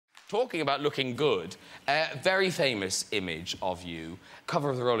talking about looking good, very famous image of you, cover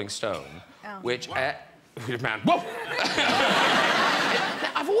of the Rolling Stone, which... man, whoa!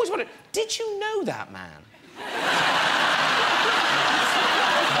 I've always wondered, did you know that man?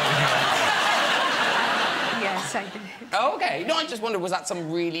 Yes, I did. Oh, OK. No, I just wondered, was that some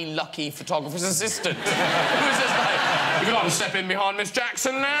really lucky photographer's assistant? Who was just like, you got to step in behind Miss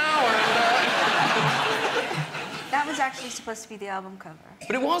Jackson now, and... That was actually supposed to be the album cover.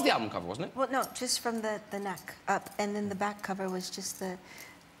 But it was the album cover, wasn't it? Well, no, just from the neck up, and then the back cover was just the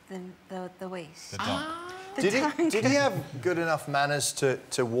waist. Did he have good enough manners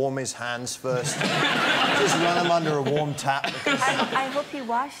to warm his hands first? Just run them under a warm tap? I hope he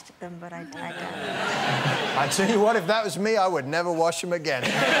washed them, but I doubt it. I tell you what, if that was me, I would never wash them again.